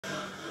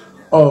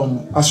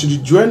As you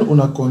join on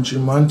a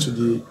countryman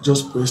today,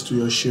 just press to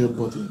your share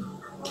button.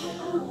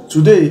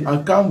 Today,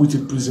 I come with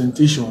a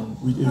presentation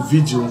with a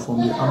video from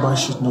the Amba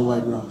Sheet No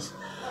White Glass,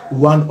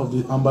 one of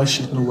the Amba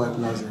Sheet No White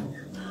Glass.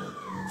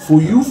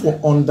 For you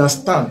to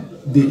understand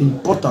the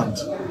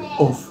importance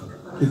of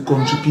the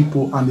country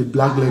people and the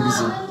black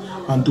legacy,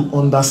 and to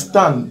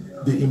understand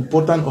the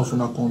importance of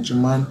a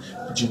countryman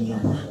junior,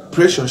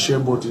 press your share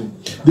button.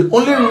 The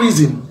only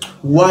reason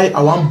why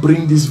I want to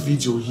bring this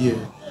video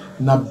here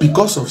now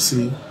because of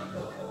say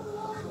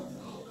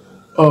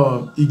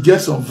it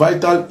gets some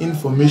vital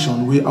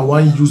information where I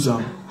want to use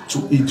them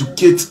to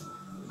educate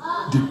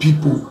the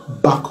people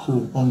back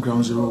home on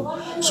ground zero.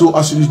 So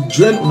as you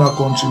join on a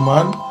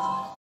countryman,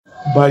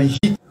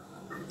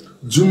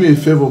 do me a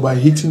favor by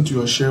hitting to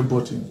your share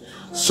button.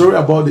 Sorry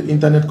about the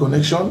internet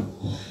connection.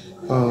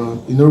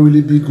 It not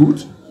really be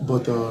good,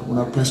 but when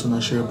I press on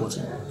a share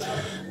button.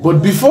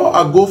 But before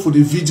I go for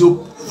the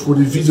video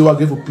I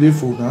get for play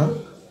for now,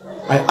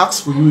 I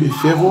ask for you a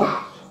favor.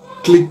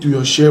 Click to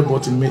your share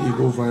button, make it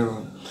go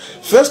viral.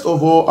 First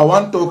of all, I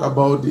want to talk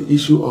about the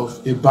issue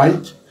of a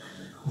bike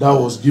that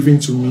was given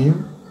to me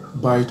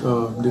by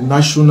the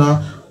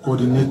National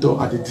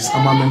Coordinator at the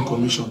Disarmament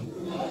Commission.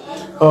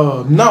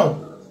 Now,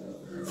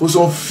 for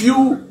some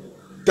few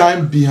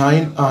time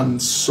behind,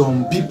 and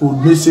some people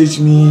message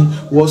me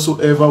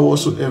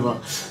whatsoever,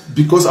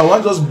 because I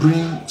want to just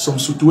bring some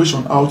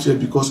situation out here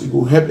because it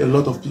will help a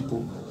lot of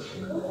people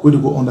when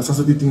they go understand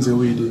certain things the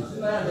way they.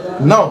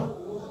 Now,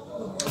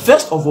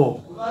 first of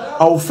all,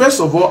 I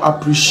will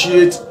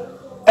appreciate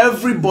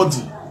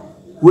everybody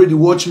where they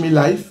watch me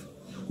live,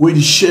 where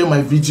they share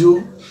my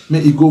video,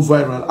 make it go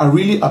viral. I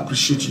really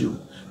appreciate you.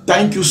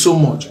 Thank you so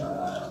much.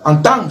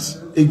 And thanks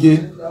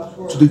again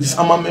to the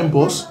Disarmament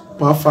boss,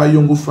 Papa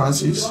Yongo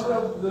Francis.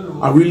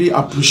 I really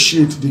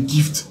appreciate the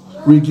gift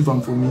we give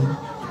them for me.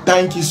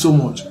 Thank you so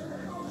much.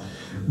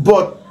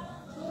 But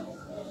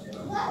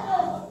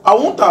I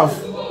won't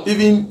have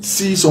even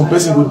see some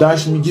person go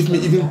dash me, give me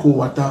even cold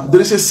water.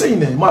 There is a saying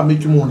there, might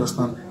make you more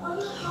understand.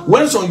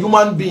 When some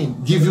human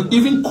being give you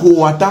even cold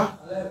water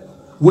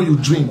when you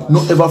drink,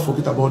 not ever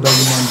forget about that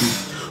human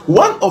being.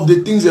 One of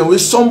the things that when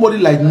somebody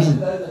like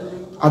me,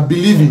 I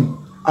believe in,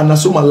 and I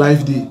saw my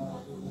life day.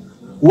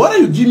 Why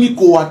you give me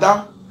cold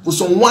water for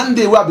some one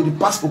day where I be the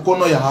pass for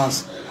corner your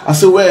house? I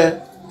say,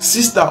 well,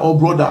 sister or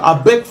brother,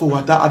 I beg for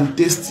water at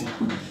the tasty.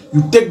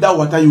 You take that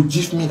water, you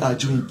give me a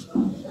drink.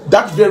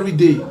 That very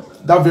day,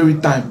 that very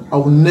time, I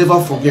will never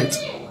forget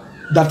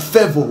that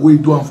favor where you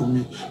do for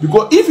me.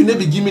 Because if you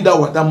never give me that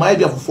water, my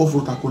idea for 4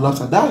 foot I collapse,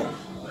 I die.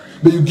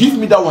 But you give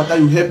me that water,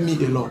 you help me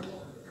a lot.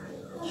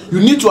 You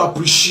need to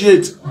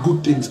appreciate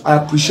good things. I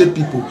appreciate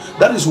people.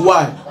 That is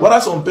why, whether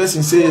some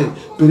person say,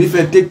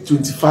 Peripher, take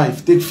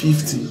 25, take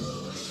 50,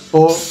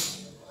 or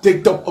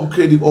take top up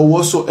credit, or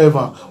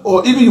whatsoever,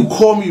 or even you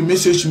call me, you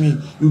message me,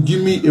 you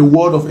give me a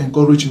word of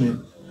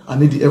encouragement, I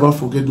need to ever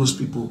forget those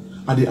people.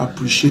 And they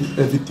appreciate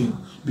everything,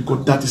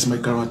 because that is my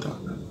character.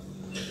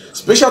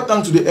 Special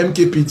thanks to the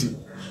MKPD,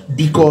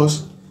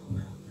 because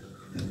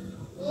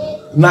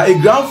now a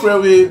grand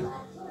fairway,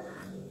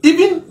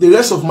 even the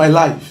rest of my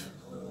life,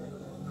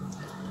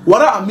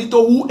 whether I meet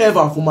or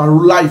whoever for my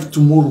life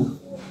tomorrow,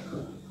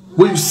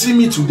 when you see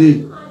me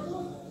today,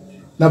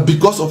 now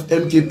because of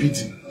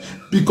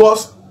MKPD,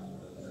 because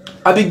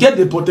I will get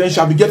the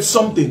potential, I will get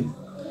something,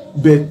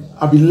 but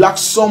I will lack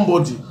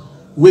somebody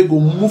who go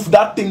move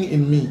that thing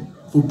in me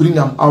to bring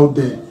them out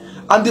there.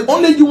 And the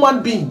only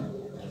human being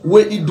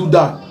where he do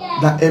that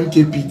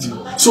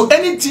MKPD. So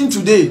anything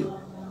today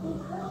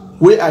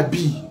where I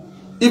be,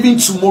 even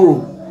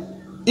tomorrow,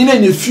 in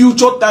a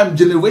future time,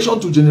 generation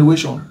to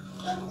generation,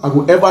 I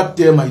will ever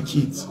tell my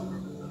kids,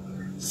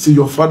 see,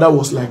 your father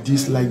was like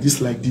this, like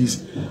this, like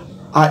this.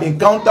 I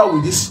encounter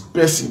with this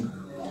person,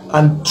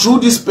 and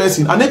through this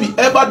person, I never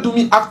ever do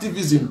me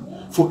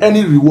activism for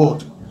any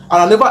reward. And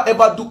I never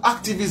ever do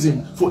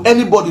activism for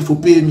anybody for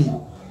pay me.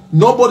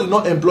 Nobody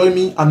not employ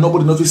me, and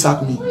nobody not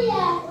sack me.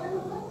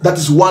 That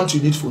is one thing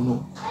you need to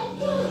know.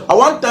 I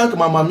want to thank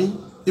my mommy.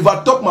 If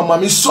I talk my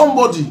mommy,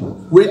 somebody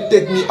will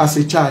take me as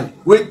a child,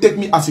 will take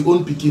me as a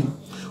own picking.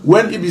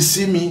 When he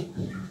see me,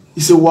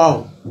 he say,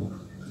 wow,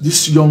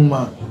 this young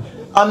man.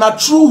 And not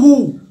true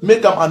who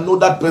make him know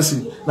that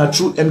person, not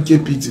true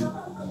MKPD.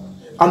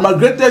 And my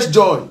greatest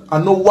joy, I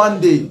know one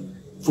day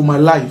for my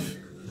life,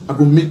 I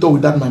go meet up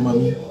with that my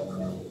mommy.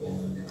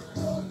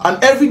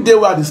 And every day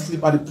where I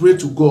sleep, I pray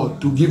to God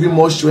to give him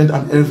more strength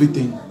and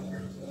everything.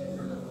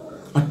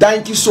 I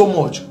thank you so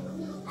much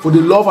for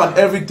the love and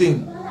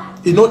everything.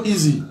 It's not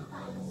easy.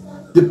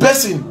 The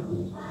person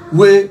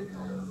where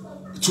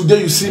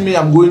today you see me,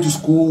 I'm going to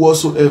school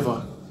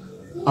whatsoever,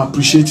 I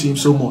appreciate him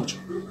so much.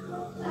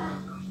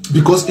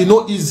 Because it's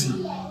not easy.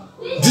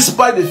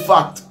 Despite the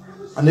fact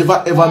I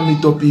never ever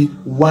meet up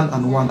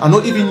one-on-one. I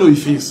don't even know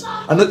his face.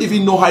 I don't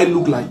even know how he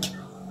look like.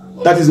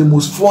 That is the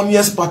most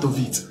funniest part of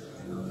it.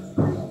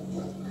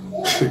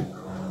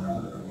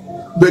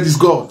 But it's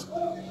God.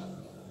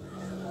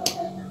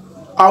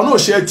 I will not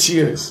share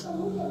tears,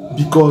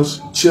 because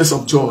tears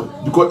of joy.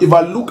 Because if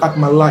I look at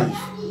my life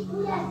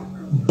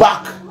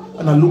back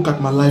and I look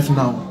at my life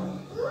now,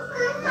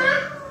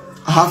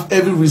 I have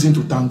every reason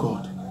to thank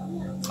God.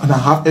 And I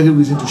have every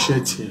reason to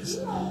shed tears.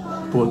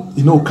 But,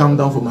 you know, calm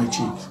down for my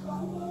cheeks.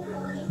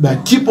 But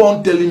I keep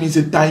on telling me,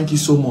 say, thank you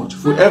so much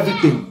for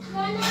everything.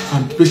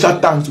 And special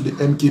thanks to the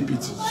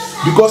MKPT.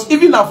 Because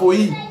even now for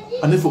he,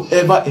 I never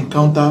ever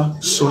encounter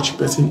such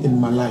person in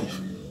my life.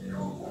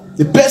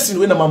 The person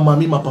when my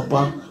mommy, my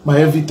papa, my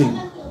everything.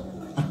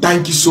 I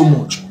thank you so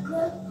much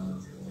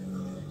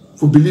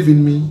for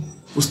believing me,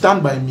 for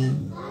stand by me,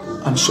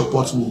 and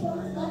support me.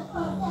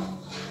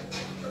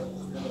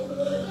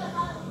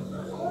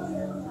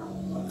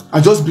 I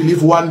just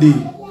believe one day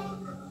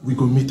we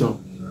go meet up.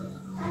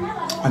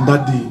 And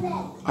that day,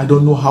 I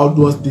don't know how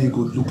those days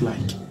could look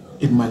like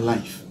in my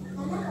life.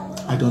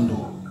 I don't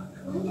know.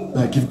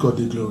 But I give God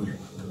the glory.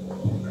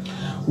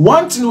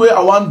 One thing where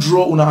I want to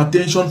draw on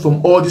attention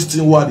from all these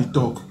things where they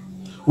talk.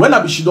 When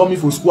I be shidomi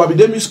for school, I be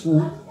demi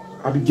school,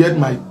 I be get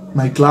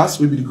my class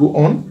where we go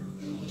on.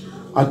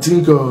 I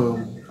think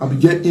I be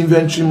get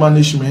inventory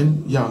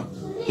management. Yeah,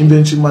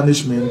 inventory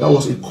management. That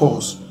was a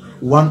course,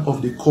 one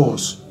of the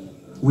course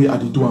where I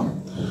did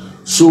do.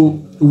 So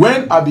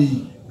when I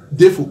be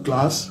there for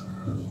class,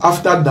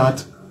 after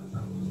that,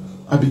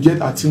 I be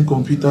get I think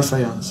computer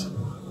science.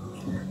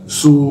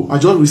 So I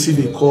just received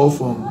a call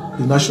from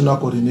the national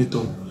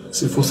coordinator.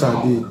 Say for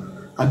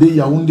are they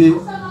Yaoundé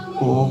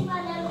or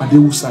are they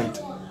Uside?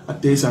 I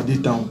tell you, are they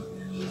town?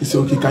 He said,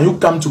 okay, can you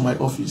come to my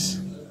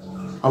office?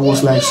 I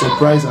was like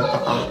surprised at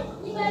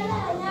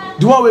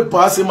the one we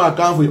pass him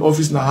account for the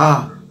office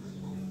now.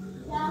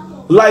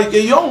 Like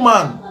a young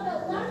man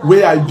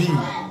where I be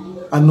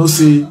and no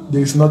say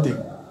there is nothing.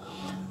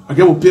 I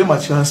will pay my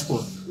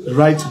transport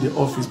right to the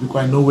office because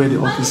I know where the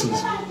office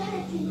is.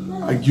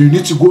 Like you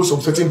need to go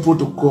some certain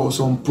protocol,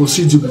 some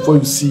procedure before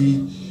you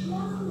see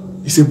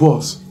it's a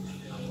boss.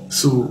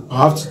 So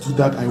I have to do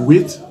that. I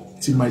wait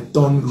till my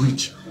turn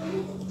reach.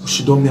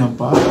 Destroy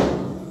Amba.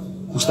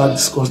 We start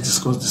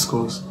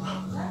discuss.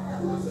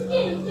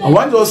 I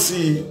want to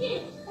see.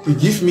 They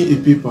give me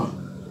a paper.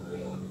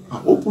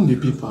 I open the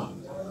paper.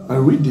 I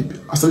read the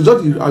paper. As I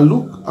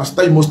look.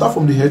 I must start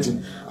from the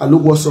heading. I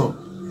look what's up.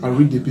 I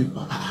read the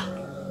paper.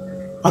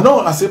 I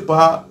know I say,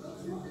 Pa,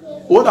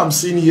 what I'm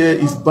seeing here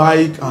is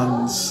bike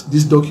and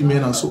this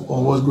document and so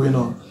on. What's going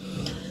on?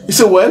 He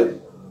said, well,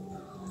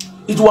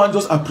 it won't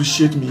just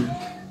appreciate me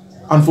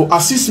and for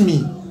assist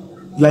me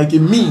like a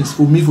means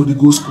for me for the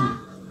go school,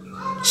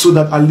 so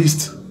that at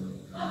least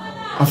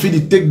I feel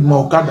they take my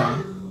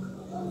Okada,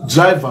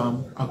 drive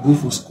them, I go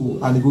for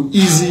school, and it go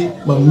easy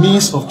my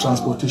means of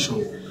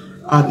transportation,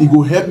 and it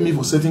go help me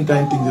for certain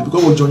kind of things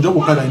because with John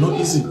Okada, it's not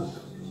easy.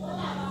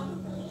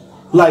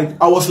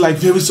 Like I was like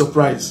very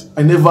surprised.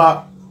 I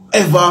never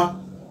ever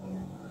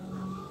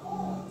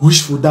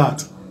wish for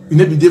that. You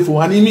never be there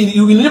for, and I mean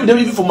you never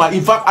be even for my.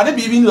 In fact, I never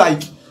even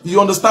like. You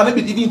understand? I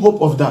didn't even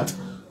hope of that.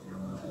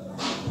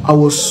 I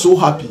was so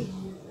happy.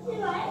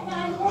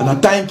 And I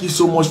thank you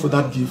so much for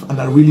that gift.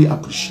 And I really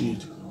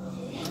appreciate.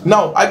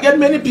 Now, I get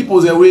many people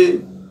their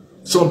way.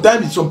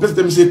 Sometimes some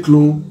people say,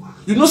 Clo,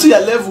 you know, see a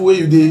level where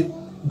you dey,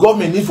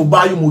 government need for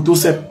buy you motor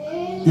set.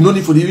 You don't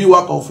need for the even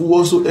work or food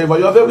whatsoever.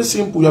 You are very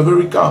simple, you are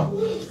very calm.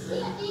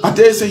 I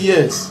tell you, say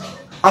yes.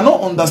 I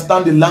don't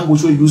understand the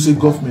language where you say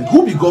government.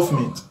 Who be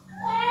government?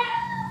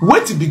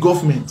 Where to be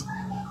government?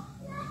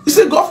 He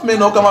said,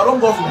 government or Cameroon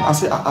government. I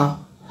say,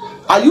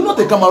 are you not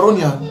a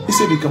Cameroonian? He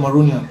said, the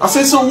Cameroonian. I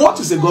said, so what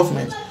is a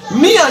government?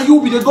 Me and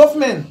you be the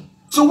government.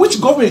 So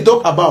which government you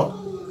talk about?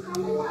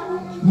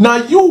 Now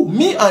you,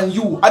 me and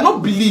you, I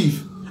don't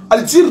believe.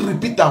 I still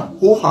repeat them.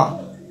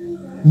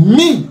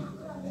 Me.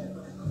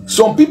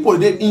 Some people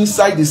they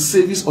inside the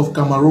service of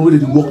Cameroon where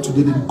they work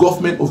today, the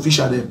government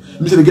official them.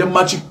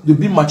 They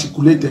be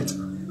matriculated.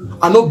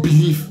 I don't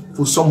believe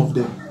for some of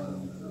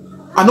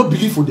them. I don't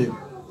believe for them.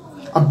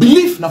 I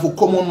believe now for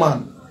common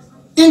man,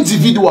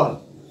 individual.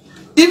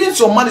 Even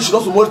some man should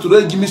also want to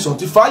give me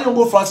something. If I don't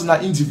go France na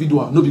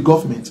individual, no be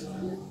government,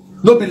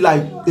 no be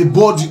like a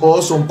body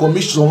or some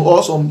commission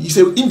or some. It's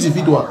an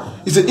individual.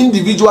 It's an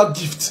individual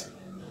gift.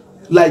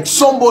 Like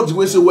somebody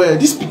will say, well,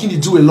 this speaking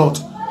do a lot.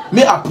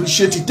 May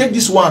appreciate it. Take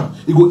this one.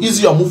 It go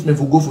easy your movement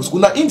for go for school.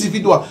 Now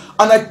individual,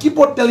 and I keep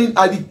on telling.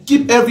 I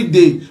keep every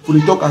day for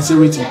the talk and say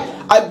rating.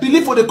 I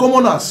believe for the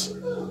commoners.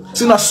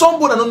 So now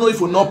somebody I don't know if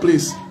for no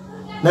place.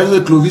 Now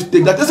the Clovis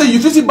take that. They say you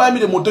physically buy me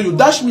the motor, you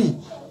dash me.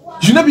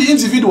 You never be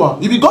individual.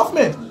 You be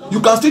government. You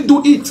can still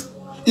do it.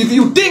 If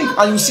you think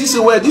and you see say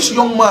well this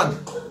young man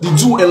they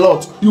do a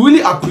lot, you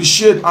really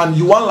appreciate and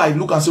you want like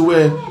look and say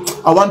well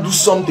I want to do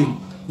something.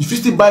 You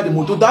physically buy the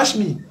motor, dash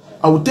me.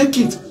 I will take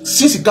it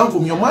since it comes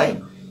from your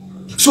mind.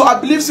 So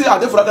I believe say I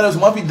therefore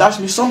that dash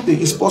me something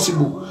is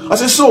possible. I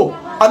say so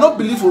I don't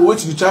believe for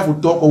what you try to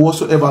talk or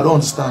whatsoever. I don't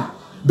understand.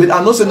 But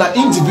I know say that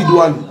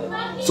individually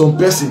some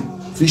person.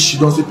 Fish,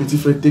 don't say petit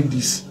frère, take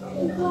this.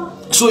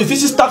 So if it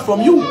start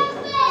from you,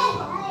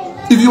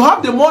 if you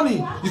have the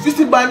money, if you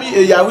still buy me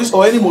a Yaris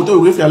or any motor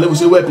with your level,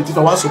 say, well, petit frère,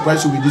 I want to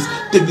surprise you with this.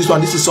 Take this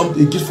one. This is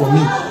something a gift for me.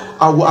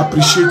 I will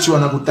appreciate you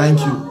and I will thank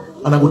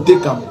you and I will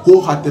take them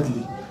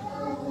wholeheartedly.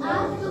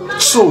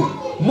 So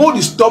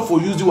Modi stop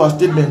for using our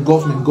statement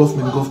government.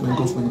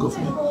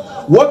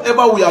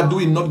 Whatever we are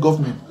doing, not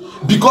government.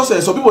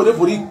 Because some people there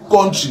for the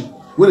country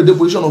where the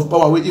position of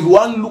power, where if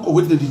one look at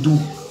what they do,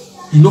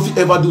 you know if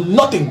you ever do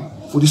nothing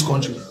for this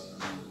country.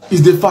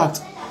 It's the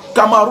fact.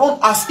 Cameroon,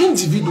 as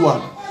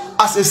individual,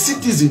 as a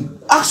citizen,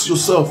 ask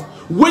yourself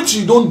what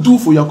you don't do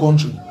for your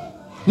country.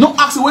 Not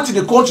ask what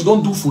the country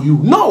don't do for you.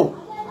 No,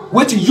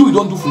 what you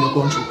don't do for your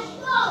country.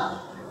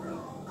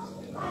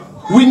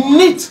 We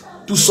need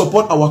to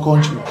support our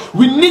country.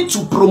 We need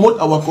to promote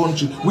our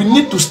country. We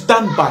need to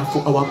stand by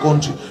for our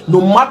country,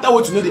 no matter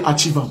what you need to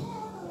achieve.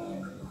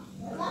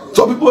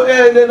 Some people,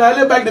 then I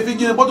lay back the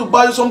figure, they want to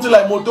buy something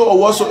like motor or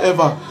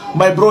whatsoever.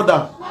 My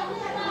brother,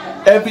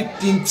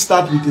 everything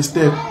starts with a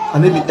step,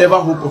 and if you ever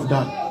hope of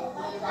that.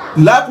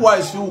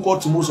 Likewise, if you go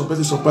to most some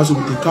person surprise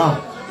with a car,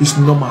 it's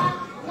normal.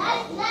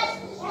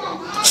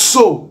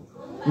 So,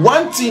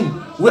 one thing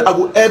where I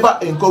will ever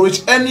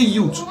encourage any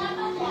youth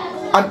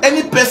and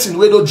any person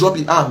where don't drop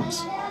your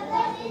arms.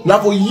 Now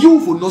for you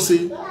for no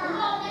say,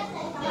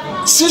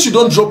 since you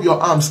don't drop your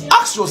arms,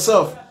 ask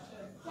yourself,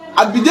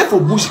 I'll be there for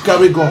bush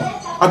carry gun.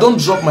 I don't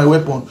drop my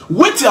weapon.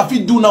 What do I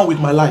do now with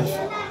my life?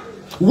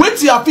 What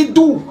do I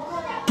do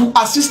to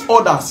assist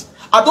others?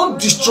 I don't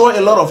destroy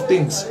a lot of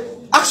things.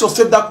 Ask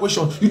yourself that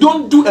question. You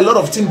don't do a lot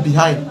of things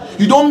behind.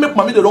 You don't make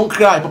mommy they don't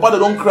cry, papa they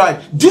don't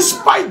cry.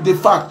 Despite the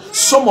fact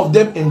some of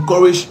them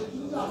encourage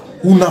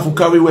una to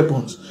carry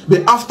weapons.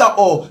 But after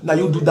all, now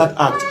you do that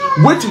act.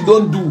 What you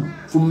don't do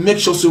to make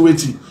sure so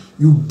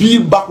you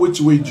build back what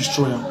you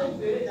destroy them.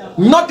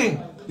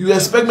 Nothing. You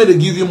expect me to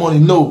give you money?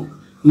 No.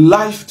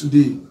 Life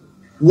today.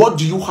 What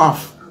do you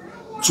have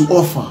to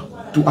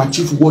offer to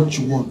achieve what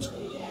you want?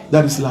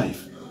 That is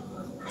life.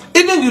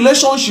 Even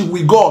relationship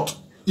with God,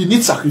 you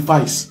need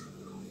sacrifice.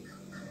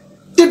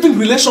 Even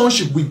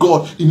relationship with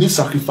God, you need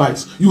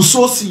sacrifice. You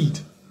sow seed.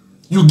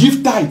 You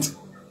give tithe.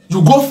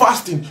 You go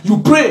fasting. You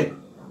pray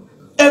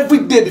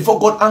every day before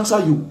God answer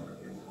you.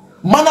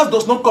 Manna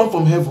does not come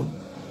from heaven.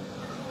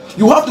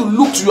 You have to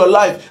look to your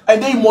life,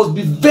 and then you must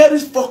be very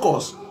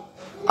focused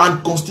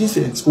and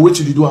consistent for what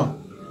you do.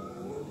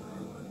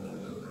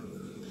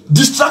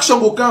 Distraction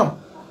will come.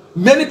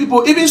 Many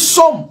people, even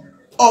some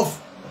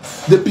of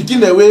the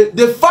picking away,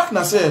 the fact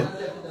na say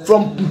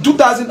from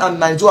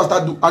 2019 I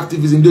started doing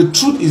activism. The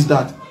truth is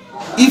that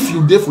if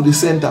you did for the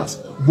centers,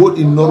 both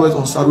in Northwest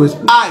and Southwest,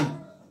 I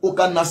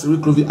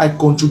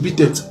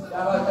contributed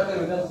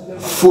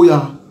for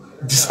your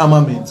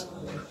disarmament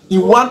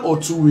in one or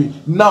two ways.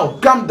 Now,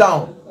 calm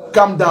down.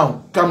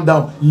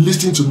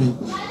 Listen to me.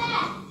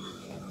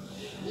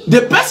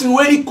 The person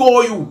where he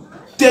call you,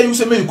 tell you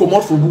say me you come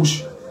out for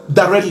bush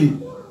directly.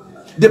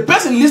 The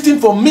person listening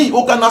for me,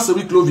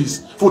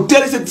 Clovis, for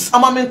telling say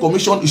disarmament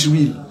commission is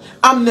real,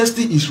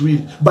 amnesty is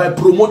real by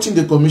promoting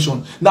the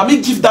commission. Now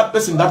me give that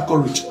person that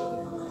courage.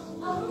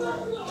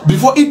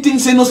 Before he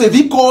thinks say no, say if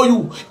he call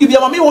you, if your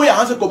mommy want your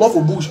answer come out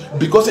for bush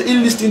because he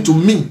listening to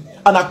me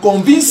and I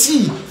convince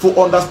you for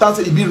understand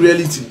say it be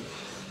reality.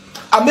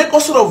 I make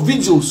all sort of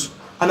videos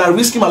and I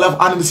risk my life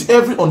and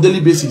every on daily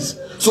basis.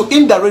 So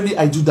indirectly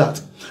I do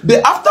that.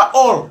 But after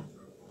all,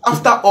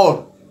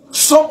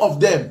 some of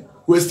them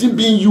were still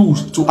being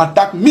used to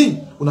attack me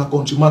on a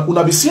countryman, on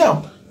a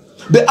BCM.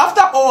 But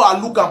after all, I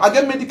look at, I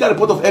get medical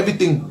report of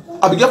everything.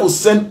 I began to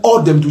send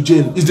all them to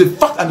jail. It's the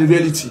fact and the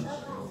reality.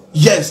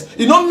 Yes,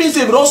 it don't mean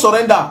say if you don't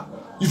surrender,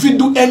 if you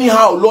do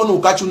anyhow, Lord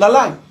will catch you. Na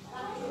lie.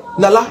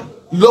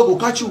 Lord will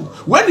catch you.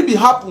 When it be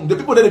happen, the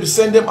people that they be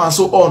send them and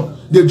so on,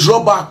 they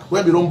draw back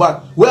when they run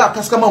back. Where are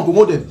Kaskama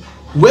and them?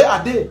 Where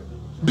are they?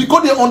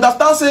 Because they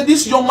understand, say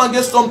this young man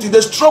gets something,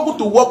 they struggle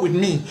to work with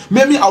me.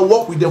 Maybe I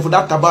work with them for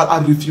that cabal, I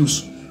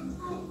refuse.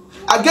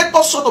 I get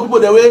all sorts of people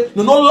that way,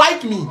 they don't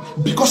like me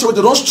because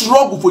they don't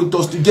struggle for it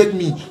to get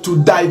me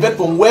to divert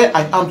from where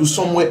I am to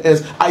somewhere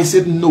else. I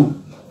said no.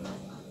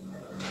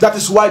 That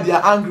is why they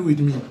are angry with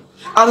me.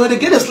 And when they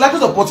get the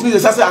slightest opportunity, they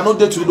say, I'm not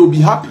there today, they'll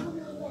be happy.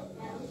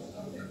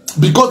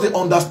 Because they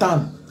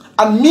understand.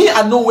 And me,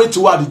 I know where to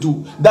what to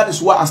do. That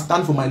is why I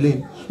stand for my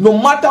lane. No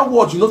matter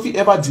what, you know if you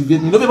ever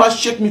deviate me, you know if you ever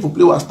shake me for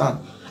play where I stand.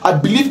 I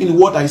believe in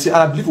what I say and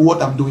I believe in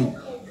what I'm doing.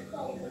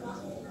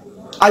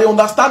 I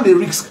understand the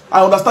risk.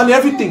 I understand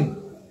everything.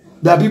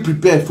 That I be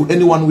prepared for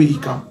anyone way he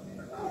can.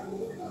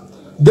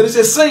 There is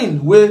a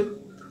saying where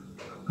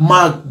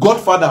my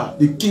godfather,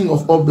 the king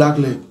of all black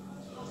leg,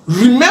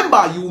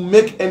 remember you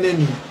make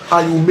enemy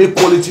and you make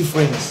quality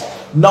friends.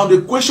 Now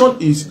the question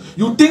is,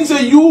 you think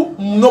say you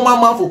normal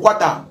man for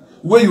quarter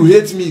where you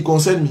hate me,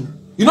 concern me.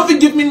 You know if you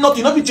give me nothing,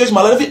 you know if you change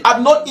my life, if you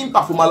have no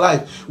impact for my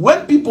life.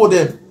 When people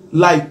then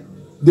like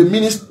the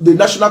minister, the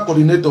national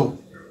coordinator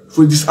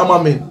for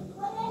disarmament,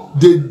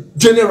 the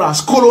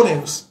generals,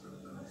 colonels,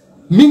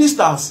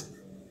 ministers,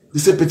 they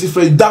say petit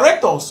frère,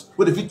 directors,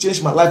 where if you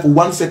change my life for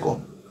 1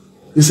 second,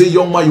 they say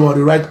young man, you are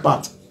the right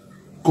path.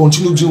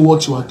 Continue doing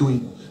what you are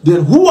doing.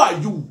 Then who are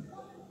you?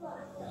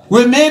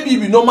 Well, maybe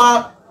you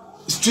normal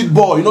street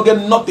boy, you don't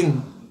get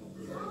nothing.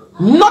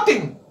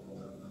 Nothing.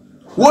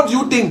 What do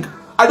you think?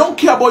 I don't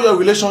care about your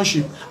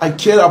relationship. I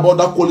care about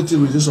that quality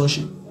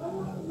relationship.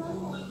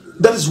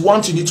 That is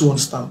one thing you need to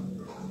understand.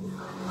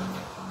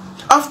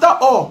 After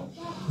all,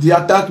 they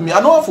attack me.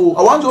 I know for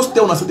I want just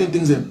tell on certain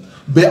things them,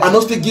 but I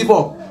not still give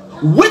up.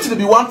 Wait till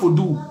the one for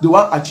do, the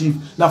one achieve.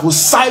 Now for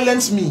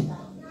silence me,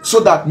 so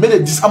that made the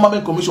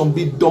disarmament commission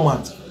be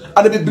dormant.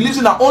 And they be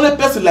believing that only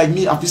person like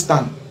me have to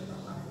stand.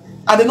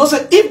 And they know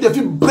say if they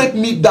feel break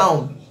me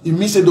down, it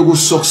means that they will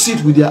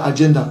succeed with their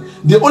agenda.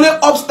 The only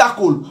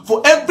obstacle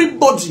for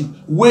everybody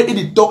where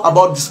they talk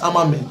about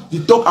disarmament, they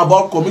talk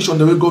about commission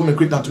the way government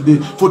created today,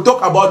 for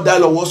talk about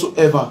dialogue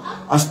whatsoever,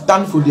 I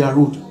stand for their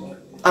road.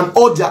 And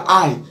all their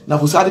eye, now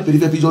for Saudi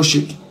periphery just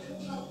shake.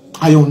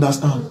 I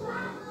understand.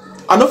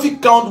 I know if you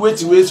count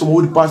waiting way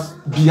someone will pass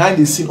behind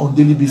the scene on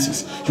daily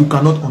basis, you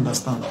cannot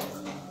understand.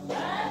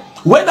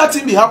 When that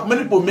thing be happen,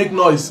 many people make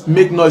noise.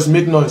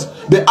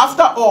 But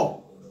after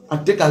all, I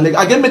take a leg.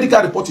 I get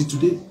medical reported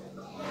today.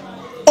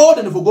 All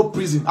them will go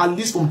prison at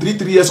least from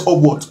 3 years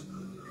upward.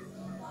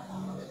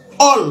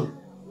 All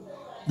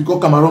because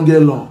Cameroon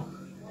get law.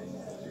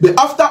 But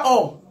after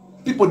all,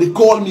 people they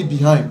call me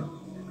behind.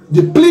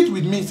 They plead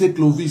with me, say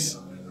Clovis,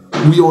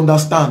 we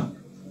understand.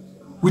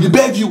 We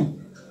beg you.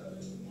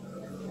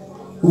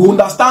 We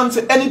understand,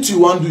 say anything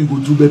you want to do, you go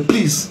do, but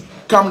please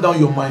calm down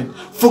your mind.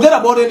 Forget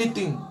about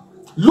anything.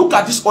 Look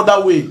at this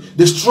other way.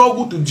 They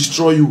struggle to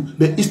destroy you,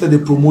 but instead they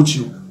promote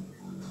you.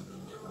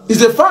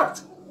 It's a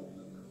fact.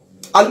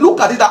 I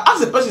look at it, I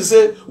ask the person,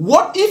 say,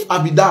 what if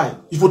I be die?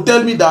 If you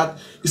tell me that,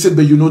 he said,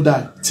 but you know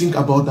die. Think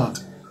about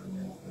that.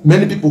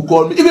 Many people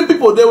call me, even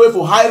people they were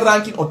for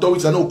high-ranking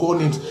authorities, I don't call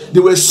names. They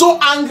were so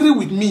angry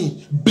with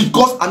me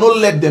because I don't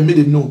let them make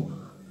it know.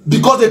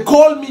 Because they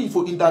call me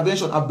for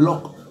intervention, I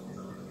block.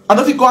 I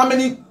don't think how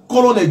many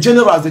colonel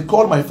generals they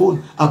call my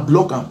phone, I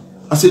block them.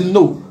 I say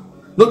no.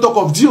 No talk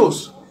of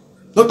Dios.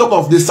 No talk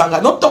of this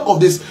sanga. No talk of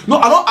this. No,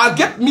 I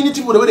get many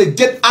people the way they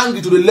get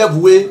angry to the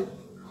level where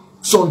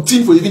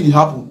something for even to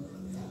happen.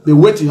 They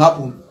wait to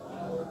happen.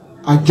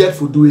 I get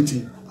for do it.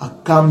 I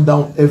calm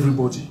down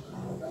everybody.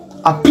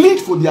 I plead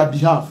for their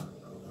behalf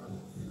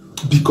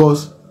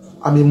because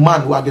I'm a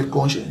man who I get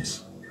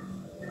conscience.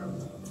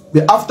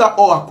 But after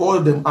all, I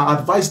call them, I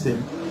advise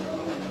them.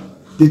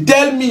 They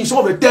tell me, some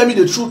of them tell me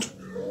the truth.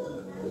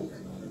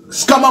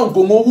 Scammer and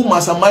Congo who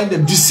mastermind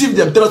them, deceive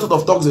them, tell us sort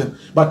of talk them.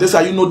 But they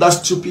say, you know that's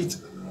stupid.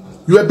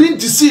 You are being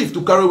deceived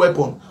to carry a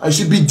weapon. I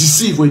should be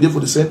deceived when you there for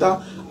the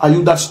center. Are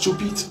you that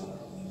stupid?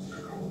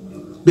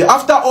 But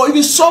after all,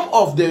 even some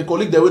of the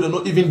colleagues that were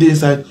not even there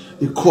inside,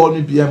 they call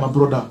me behind my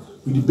brother.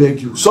 We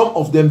beg you. Some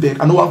of them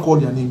beg. I no one call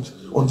their names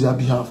on their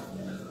behalf.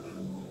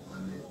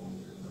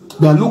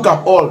 But I look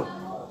at all.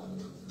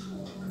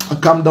 I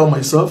calm down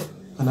myself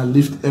and I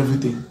lift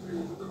everything.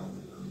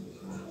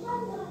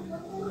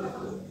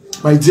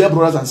 My dear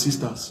brothers and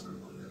sisters,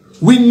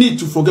 we need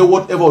to forget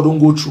whatever we don't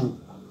go through.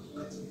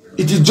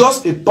 It is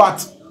just a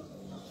part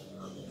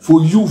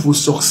for you to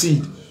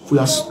succeed for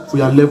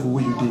your level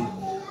where you did.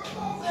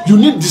 You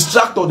need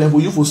distractor them for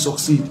you to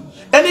succeed.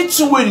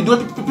 Anything where you do,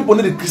 people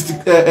need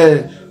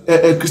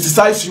to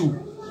criticize you.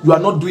 You are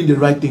not doing the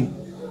right thing.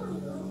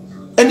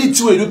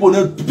 Anything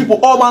where people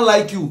all man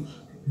like you,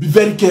 be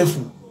very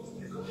careful.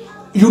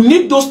 You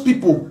need those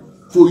people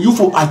for you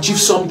to achieve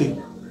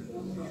something.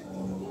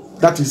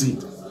 That is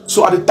it.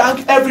 So I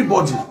thank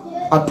everybody.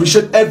 I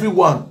appreciate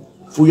everyone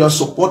for your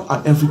support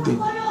and everything.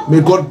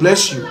 May God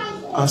bless you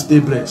and stay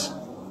blessed.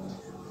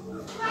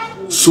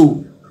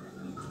 So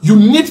you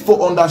need to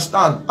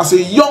understand as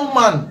a young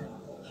man,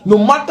 no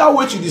matter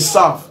what you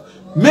deserve,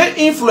 may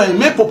influence,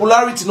 may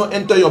popularity not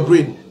enter your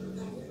brain.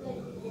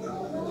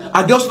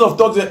 I just sort of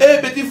talk to them, hey,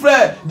 petit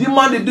frère, the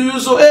man they do you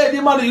so, hey,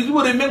 the man they do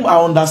what they make.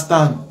 I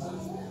understand.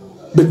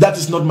 But that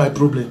is not my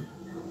problem.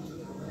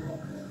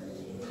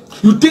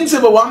 You think say,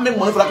 but one make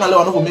money for that kind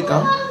of level, I make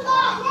them.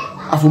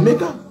 I will make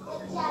them.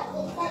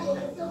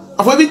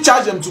 I will even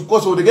charge them to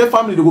cost, so they get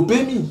family, they will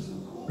pay me.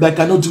 But I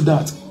cannot do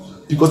that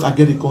because I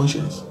get a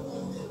conscience.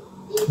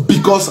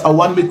 Because I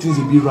want to make things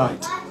to be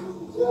right.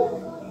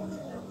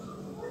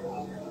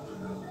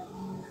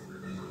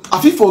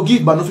 I feel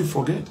forgive, but not feel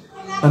forget.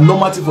 And no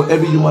matter for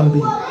every human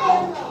being.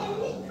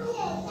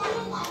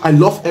 I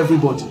love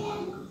everybody.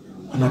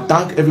 And I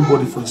thank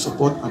everybody for the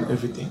support and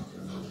everything.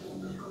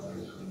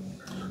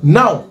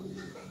 Now,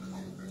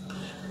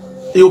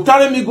 you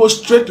carry me go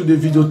straight to the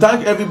video.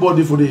 Thank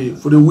everybody for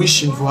the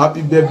wishing for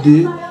happy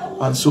birthday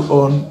and so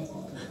on.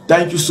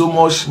 Thank you so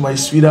much, my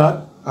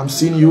sweetheart. I'm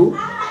seeing you.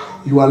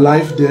 You are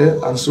live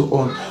there and so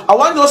on. I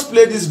want to just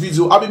play this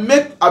video. I will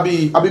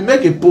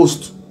make a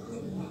post.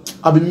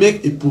 I will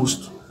make a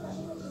post.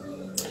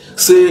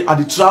 Say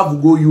I travel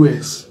go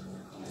US.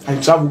 I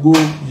travel go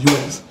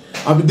US.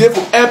 I'll be there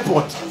for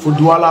airport for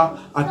Douala.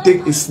 I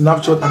take a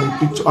snapshot and a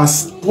picture. I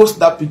post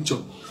that picture.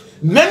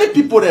 Many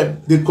people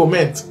them they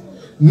comment.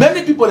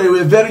 Many people they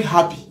were very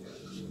happy.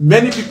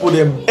 Many people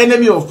them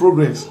enemy of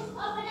progress.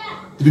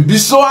 They be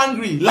so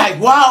angry. Like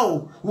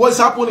wow, what's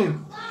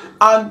happening?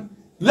 And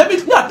let me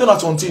tell you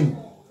something.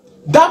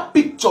 That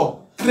picture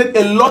create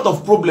a lot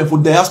of problem for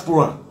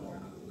diaspora.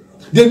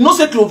 They know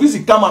say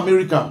Clovis come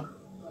America.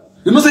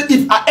 They know say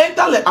if I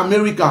enter like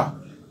America,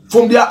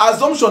 From their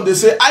assumption, they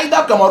say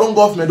either Cameroon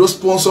government don't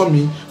sponsor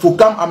me for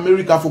come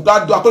America, for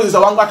can do according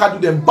to one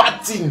can do them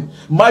bad thing,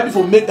 might be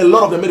for make a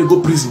lot of them may go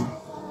prison.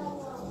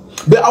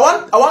 But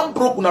I want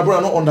broke una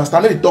brother not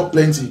understand. They talk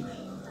plenty.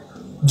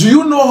 Do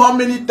you know how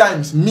many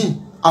times me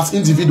as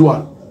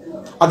individual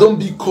I don't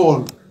be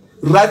called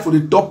right for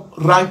the top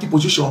ranking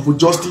position for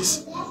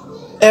justice,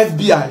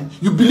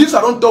 FBI? You believe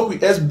I don't talk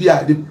with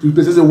FBI? They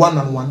represent a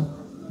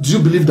one-on-one. Do you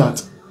believe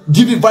that?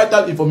 Give you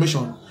vital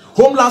information.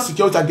 Homeland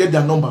Security, I get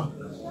their number.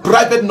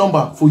 Private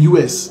number for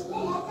US.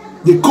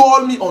 They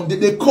call me on.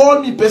 They call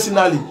me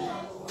personally.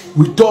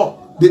 We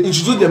talk. They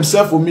introduce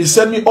themselves for me.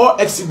 Send me all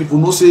exhibit for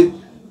no say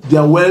they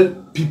are well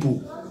people.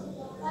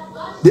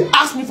 They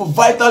ask me for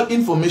vital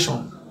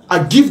information.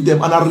 I give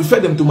them and I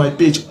refer them to my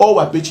page. All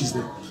my page is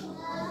there.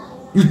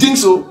 You think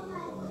so?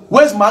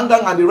 Where's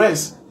Mangang and the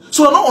rest?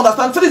 So I don't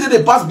understand. Tell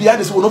they pass behind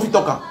this. We no fit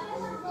talker.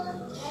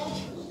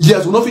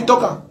 Yes, we no fit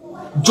talker.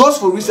 Just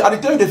for reason. I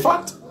tell you the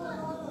fact.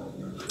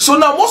 So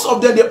now most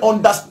of them they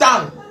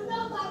understand.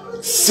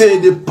 Say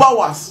the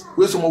powers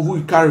where some of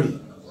you carry,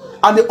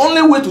 and the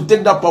only way to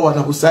take that power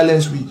now to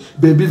silence we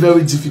may be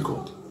very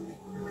difficult,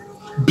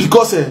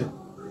 because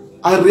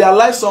I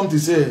realized something.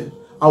 Say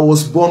I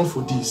was born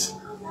for this.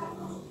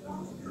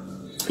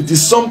 It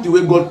is something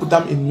where God put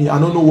them in me. I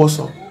don't know what's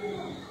up.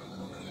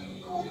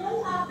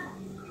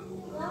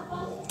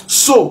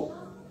 So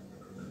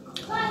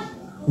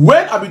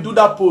when I will do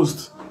that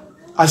post,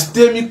 I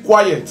stay me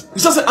quiet.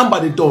 It's just say Amba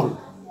the doll,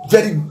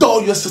 very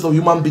dull sense of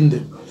human being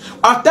there.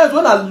 At times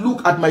when I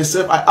look at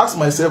myself, I ask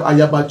myself,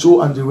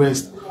 Ayabacho and the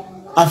rest,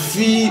 I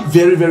feel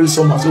very, very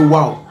somehow. So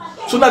wow.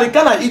 So now they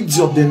kind of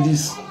idiot than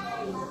this,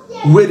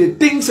 where they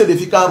think say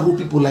they can't rule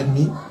people like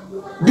me,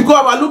 because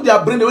if I look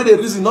their brain the way they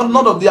reason, none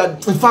of their,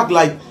 in fact,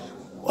 like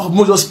I'm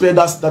just spare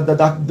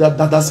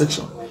that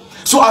section.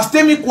 So I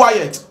stay me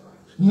quiet.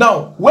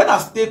 Now when I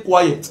stay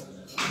quiet,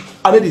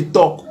 I let it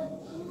talk.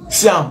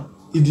 Sam,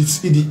 it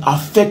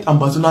affect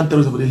Ambazonan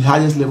terrorism at the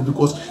highest level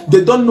because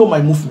they don't know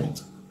my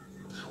movement.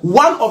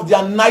 One of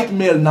their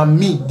nightmare na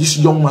me, this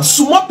young man,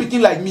 small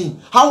picking like me,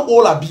 how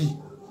old I be?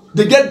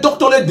 They get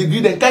doctorate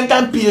degree, then can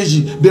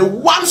PhD. They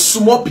want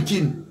small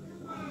picking.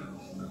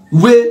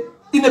 Where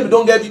even if you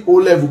don't get the O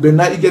level, but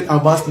now you get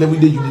advanced level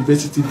in the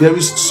university,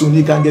 very soon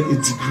you can get a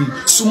degree.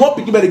 Small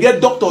picking, but they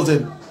get doctors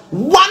then.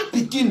 One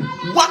picking,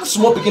 one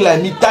small picking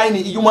like me,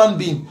 tiny human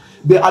being.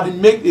 They had to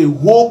make a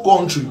whole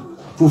country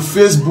for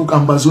Facebook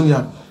and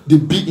Ambazonia. They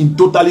be in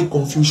totally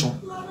confusion.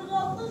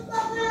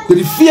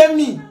 They fear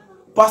me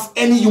past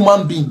any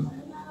human being.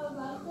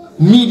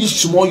 Me,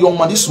 this small young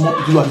man, this small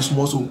people are the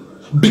small soul.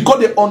 Because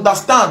they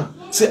understand,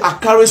 say I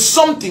carry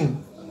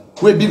something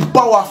will be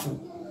powerful,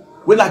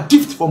 when a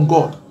gift from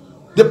God.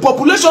 The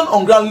population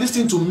on ground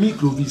listening to me,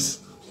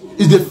 Clovis,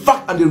 is the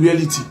fact and the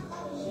reality.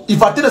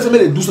 If I tell them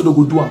they do so, they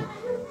go do it.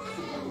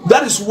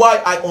 That is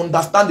why I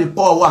understand the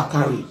power I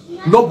carry.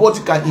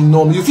 Nobody can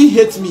ignore me. If he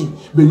hates me,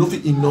 but no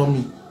fit ignore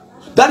me.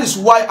 That is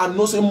why I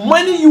know say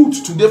many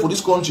youth today for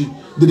this country,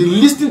 they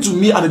listen to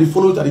me and they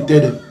follow it and they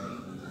tell them.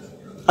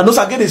 And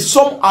also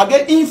I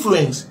get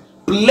influence,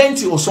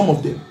 plenty of some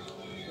of them.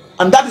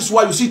 And that is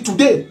why you see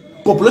today,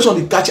 population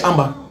they catch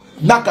Amba,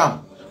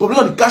 Nakam,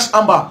 population they catch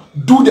Amba,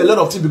 do the lot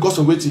of things because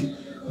of waiting.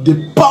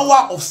 The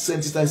power of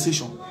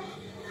sensitization.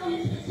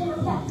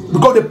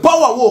 Because the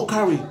power will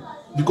carry,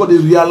 because they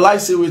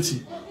realize say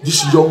waiting.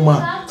 This young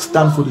man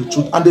stand for the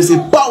truth, and there's a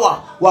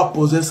power what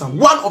possess him.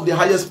 One of the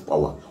highest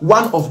power,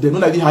 one of them,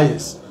 not like the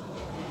highest.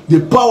 The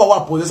power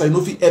what possess him,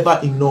 no fit ever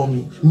ignore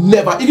me.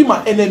 Never, even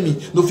my enemy,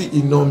 no fit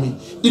ignore me.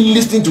 He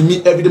listening to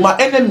me every day. My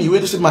enemy, where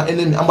to say my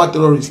enemy, I'm a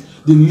terrorist.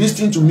 They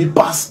listening to me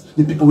past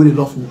the people where they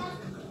love me.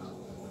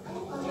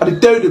 And they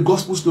tell you the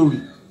gospel story.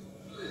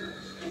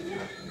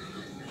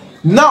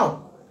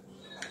 Now,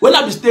 when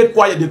I be stay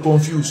quiet, they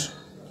confuse.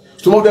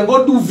 Some of them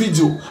go do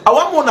video. I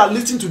want more to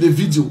listen to the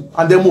video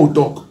and then more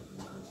talk.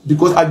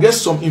 Because I get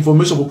some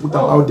information will put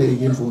them out there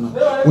again for now.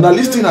 When I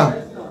listen now.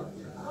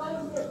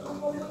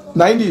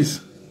 90s.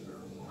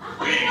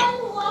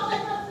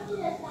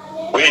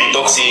 When you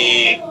talk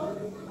see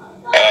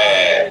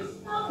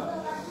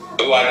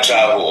we want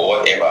travel or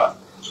whatever.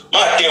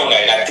 My tell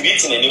you na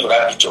creating a new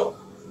picture.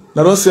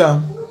 Na don't say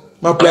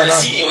my plan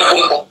now.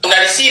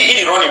 Una see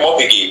it run him up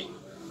again.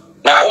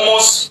 Now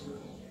almost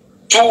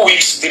 2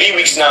 weeks, 3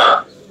 weeks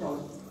now.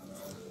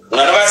 I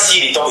never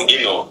see the talk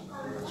again, no.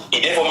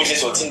 It therefore means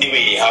something the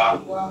way they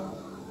happen.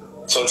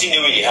 Something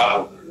the way they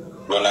happen.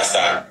 You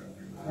understand?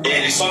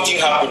 There is something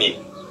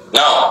happening.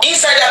 Now,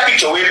 inside that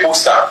picture we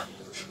poster,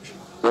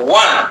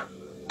 one,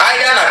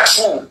 either not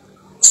true,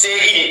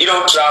 say he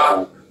don't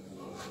travel.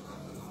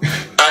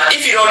 And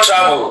if you don't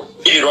travel,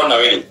 he run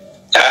away.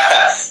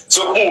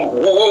 So we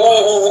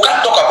can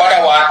talk about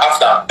that one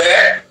after.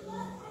 But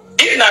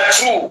if not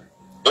true,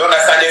 you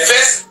understand the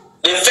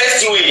first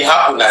thing will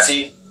happen, I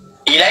say.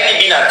 He likely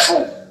be not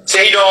true.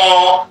 Say he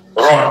don't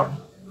run.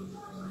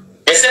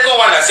 The second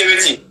one I say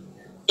waiting.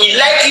 He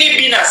likely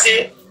be not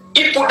say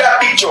he put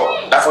that picture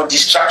now for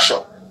distraction.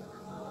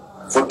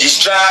 For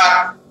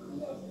distract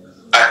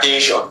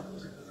attention.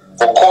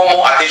 for common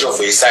attention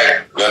for his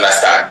side. You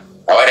understand?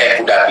 Now why did I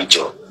put that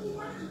picture?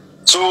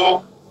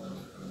 So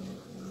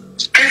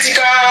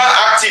critical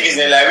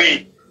activism like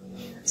we,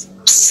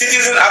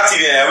 citizen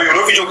activism like we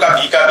don't video can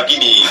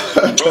begin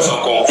to draw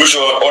some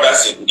conclusion.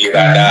 Others in the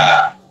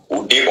radar,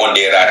 who they on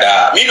the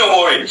radar. Me no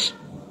worry.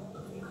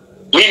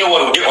 Me know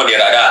what we do on the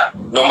radar.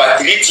 Number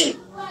 3 thing,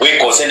 we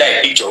consider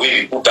a picture where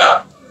we put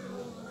down.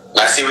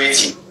 Now say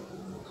waiting.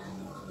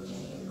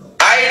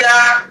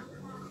 Either,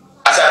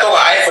 as I talk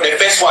about for the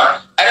first one,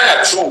 either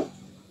not true,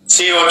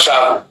 say on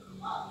travel,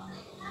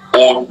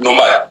 or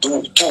number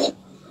 2.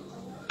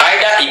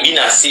 Either it be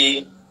na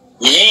say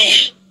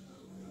ye.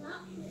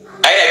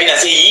 Either it be na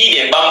say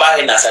ye the Bamba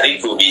and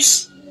Nazareth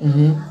Clovis.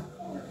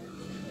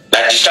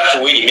 That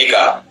distraction way they make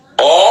up.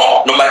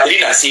 Or number 3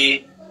 na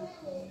say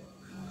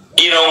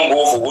you don't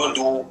go for go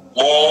do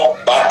more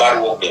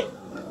bad work there.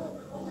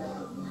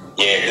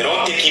 Yeah, they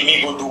don't take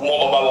me go do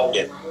more bad work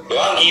there. They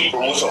don't give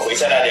promotion for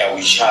inside that their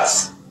wish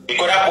has.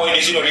 Because that boy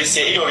he don't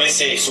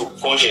say so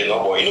conscious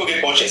no boy. He don't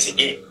get conscious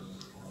again.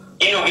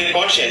 He don't get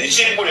conscious. You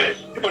see people that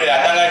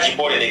are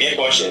tanga they get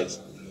conscious.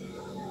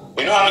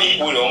 We know how many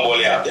people don't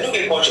ball out. They don't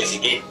get conscious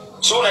again.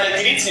 So now the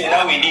thing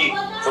now we did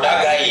for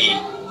that guy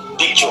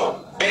picture.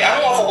 But I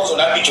don't want to focus on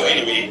that picture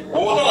anyway. We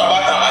will talk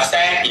about him as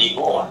time he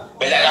go on.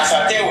 But like as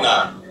I tell you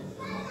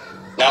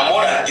now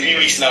more than 3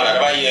 weeks now, I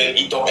never hear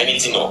he talk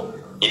anything no.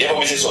 He never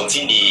misses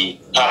something they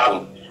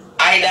happen.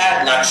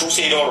 Either not true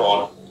say don't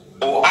run,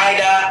 or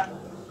either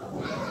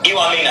he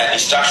want make a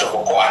distraction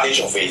for call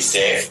attention for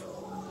himself,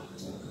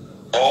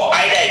 or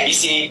either if he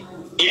say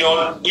he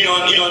don't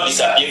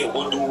disappear for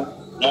go do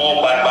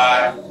more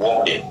bad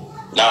work there.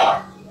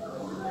 Now,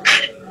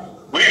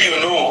 will you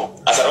know,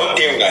 as I don't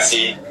tell you, I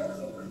say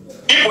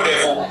people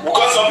therefore,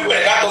 because some people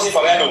they can't talk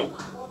for them.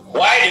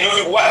 Why they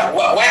know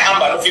why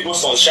Amba no fit go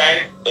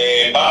sunshine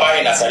Bamba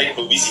and Nazareth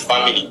Clovis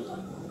family?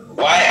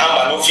 Why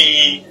Amba no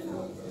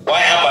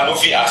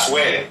fit as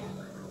well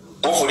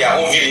go for their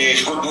own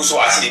village, go do so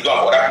as they do and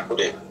other people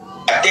there?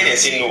 I tell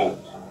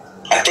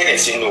them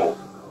say no.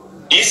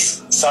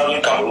 This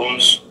Southern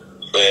Cameroon's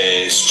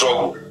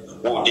struggle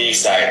will they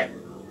inside.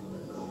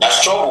 A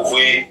struggle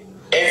where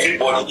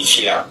everybody they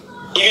feel am.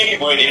 Even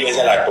people in the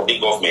represent like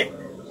public government,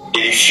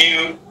 they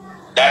feel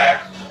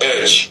that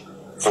urge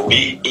for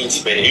being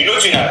independent. You know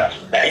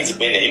that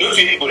independent. You know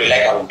people they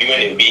like how women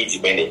they be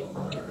independent.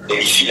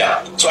 They feel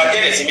that. So I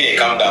tell them say me they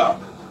calm down.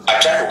 I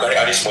try to carry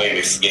out this small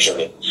investigation.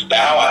 Like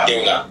how I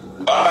tell now,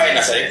 Bamba and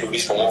Nazareth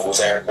Clovis for more for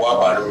side.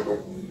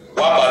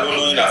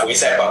 Wabalono na for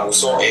inside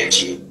Bamuso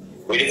LG.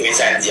 We dey for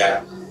inside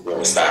India. You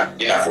understand?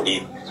 They na for the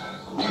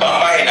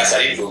Bamba and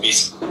Nazareth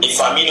Clovis. If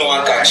family no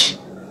one catch,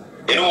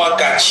 they no one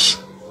catch.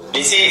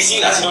 They say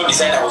seeing as you don't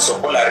decide that will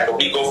support the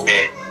Republic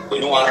government, we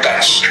no one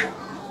catch.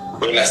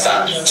 You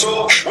understand?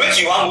 So when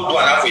you want to do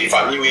enough for a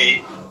family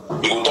way,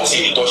 you go talk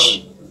say you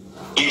touch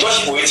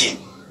it for waiting.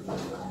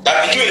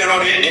 That because they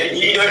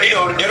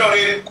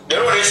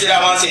don't say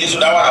that one say this or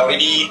that one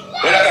already.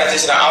 When I can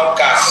say an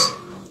outcast.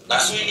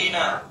 That's really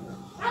now.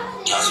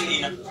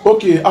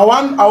 Okay, I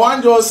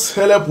want just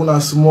help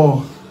una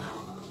small.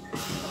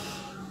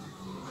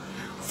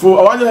 I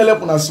want to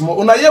help una small.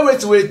 Una hear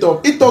wait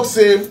talk. It talk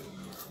say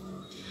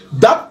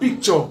that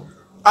picture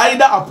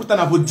either I put an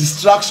about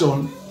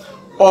distraction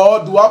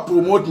or do I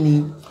promote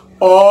me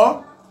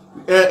or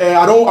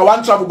I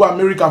want to travel go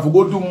America for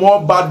go do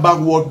more bad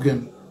work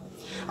game.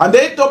 And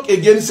they talk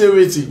again say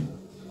waiting.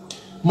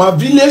 My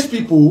village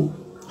people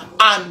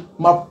and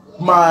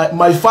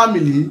my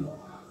family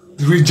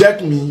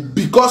reject me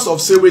because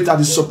of say wait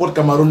I support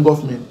Cameroon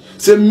government.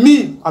 Say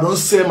me, I don't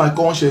sell my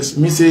conscience.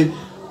 Me say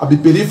I be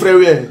peripheral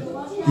where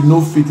you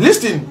know fit.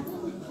 Listen,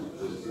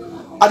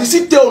 I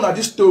just tell on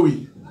this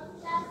story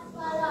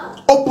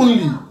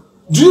openly.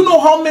 Do you know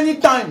how many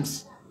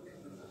times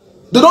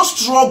they don't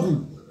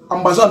struggle?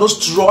 Ambassador don't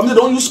struggle. I mean, they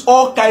don't use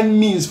all kind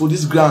means for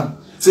this grant.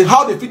 Say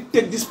how they fit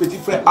take this petit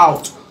frère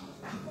out.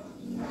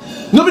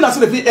 Nobody has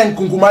said they fit and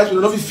compromise. They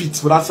don't fit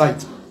for that side.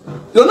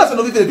 They don't say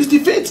no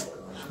fit fit.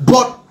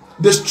 But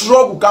the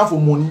struggle come for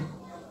money.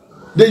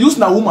 They use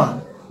na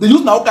woman. They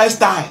use na all kind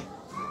style.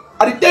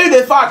 I tell you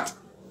the fact.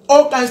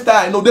 All kind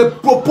style. You know, they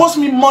propose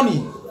me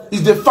money.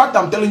 It's the fact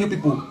I'm telling you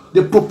people.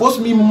 They propose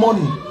me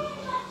money.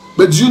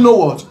 But do you know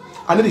what?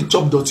 I need to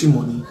chop dirty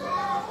money.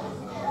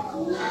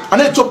 I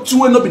need to chop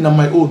two and not be on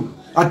my own.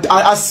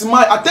 I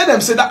smile. I tell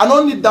them say that I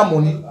don't need that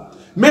money.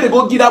 May they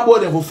go get that boy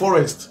them for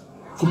forest.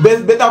 For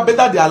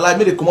better their life.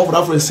 May they come out for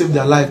that forest save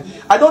their life.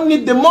 I don't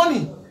need the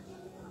money.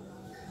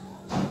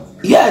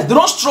 Yes, they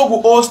don't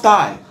struggle all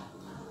style.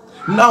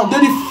 Now they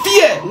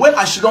fear when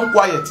I should not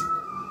quiet.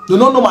 They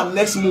don't know my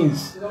next move.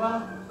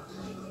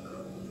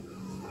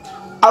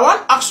 I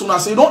want to ask you now,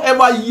 say you don't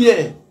ever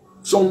hear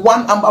some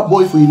one Amba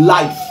boy for your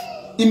life.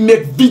 He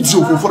make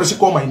video for forest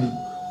call my name.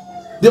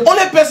 The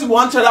only person who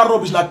want to tell that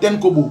rubbish na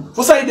 10 kobo.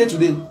 For say day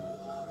today.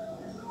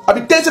 I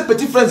be telling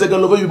petit friends that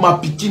go over you my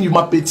pikin, you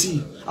my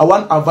petit. I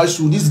want to advise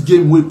you this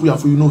game way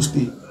for you no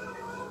stay.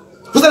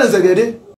 For say